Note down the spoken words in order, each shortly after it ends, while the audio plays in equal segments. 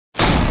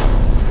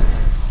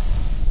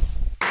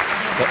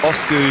So,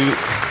 Osku,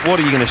 what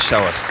are you going to show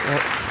us?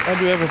 Well, I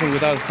do everything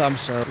without a thumb,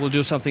 so we'll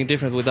do something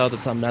different without the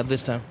thumb, not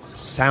this time.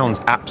 Sounds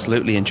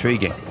absolutely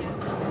intriguing.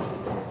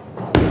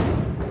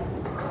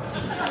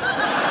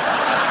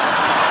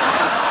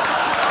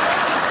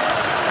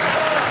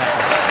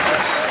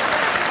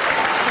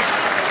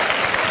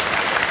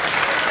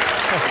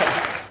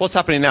 What's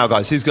happening now,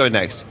 guys? Who's going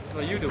next?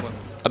 Well, you do one.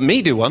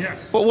 Me do one?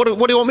 Yes. What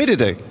do you want me to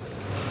do?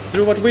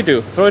 Do what we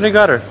do. Throw in the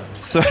gutter.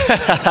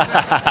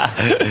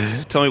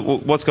 Tell me,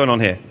 what's going on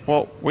here?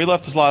 Well, we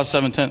left this lot of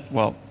 7/10.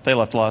 Well, they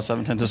left a lot of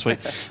 7/10 this week.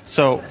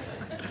 So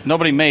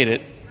nobody made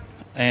it,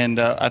 and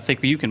I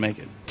think you can make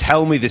it.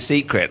 Tell me the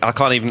secret. I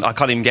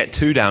can't even get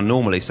 2 down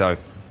normally, so.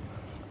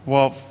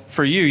 Well,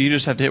 for you, you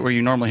just have to hit where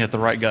you normally hit the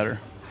right gutter.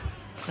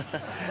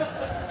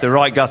 The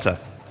right gutter.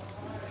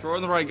 Throw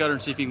in the right gutter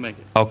and see if you can make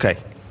it. Okay.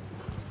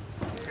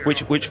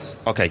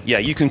 Okay, yeah,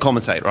 you can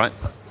commentate, right?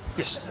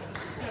 Yes.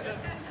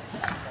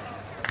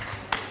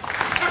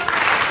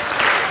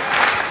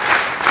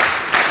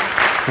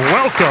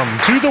 Welcome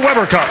to the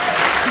Weber Cup.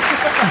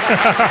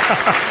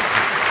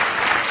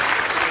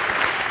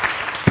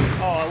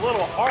 Oh, a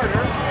little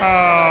harder.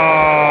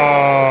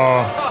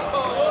 Oh.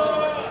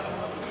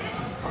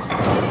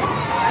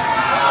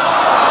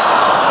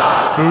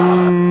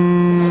 Ooh.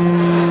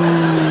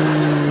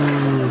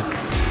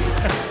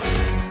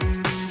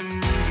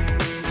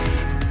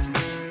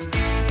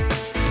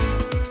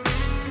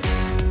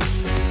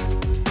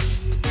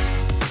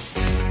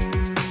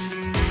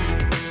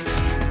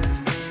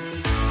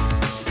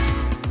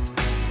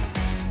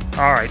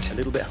 All right. A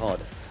little bit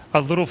harder.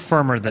 A little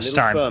firmer this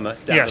time. Firmer,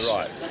 down yes. the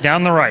right.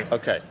 Down the right.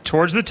 Okay.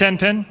 Towards the 10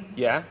 pin.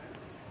 Yeah.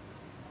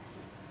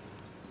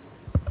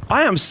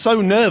 I am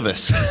so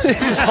nervous.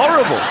 This is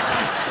horrible.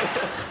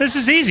 This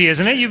is easy,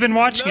 isn't it? You've been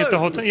watching it the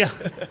whole time. Yeah.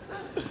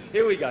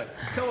 Here we go.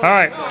 Come on. All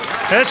right.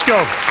 Let's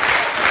go.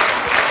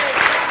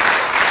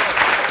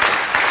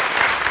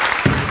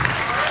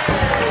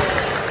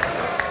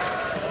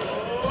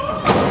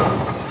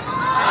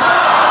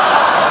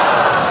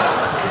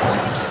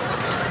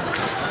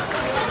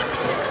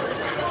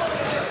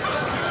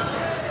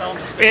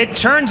 It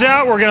turns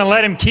out we're going to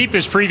let him keep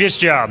his previous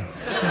job.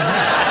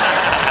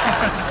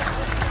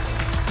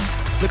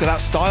 Look at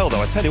that style,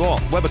 though. I tell you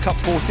what, Weber Cup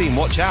 14,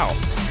 watch out.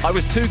 I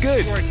was too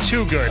good. We're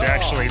too good,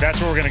 actually. That's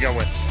what we're going to go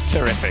with.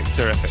 Terrific,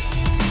 terrific.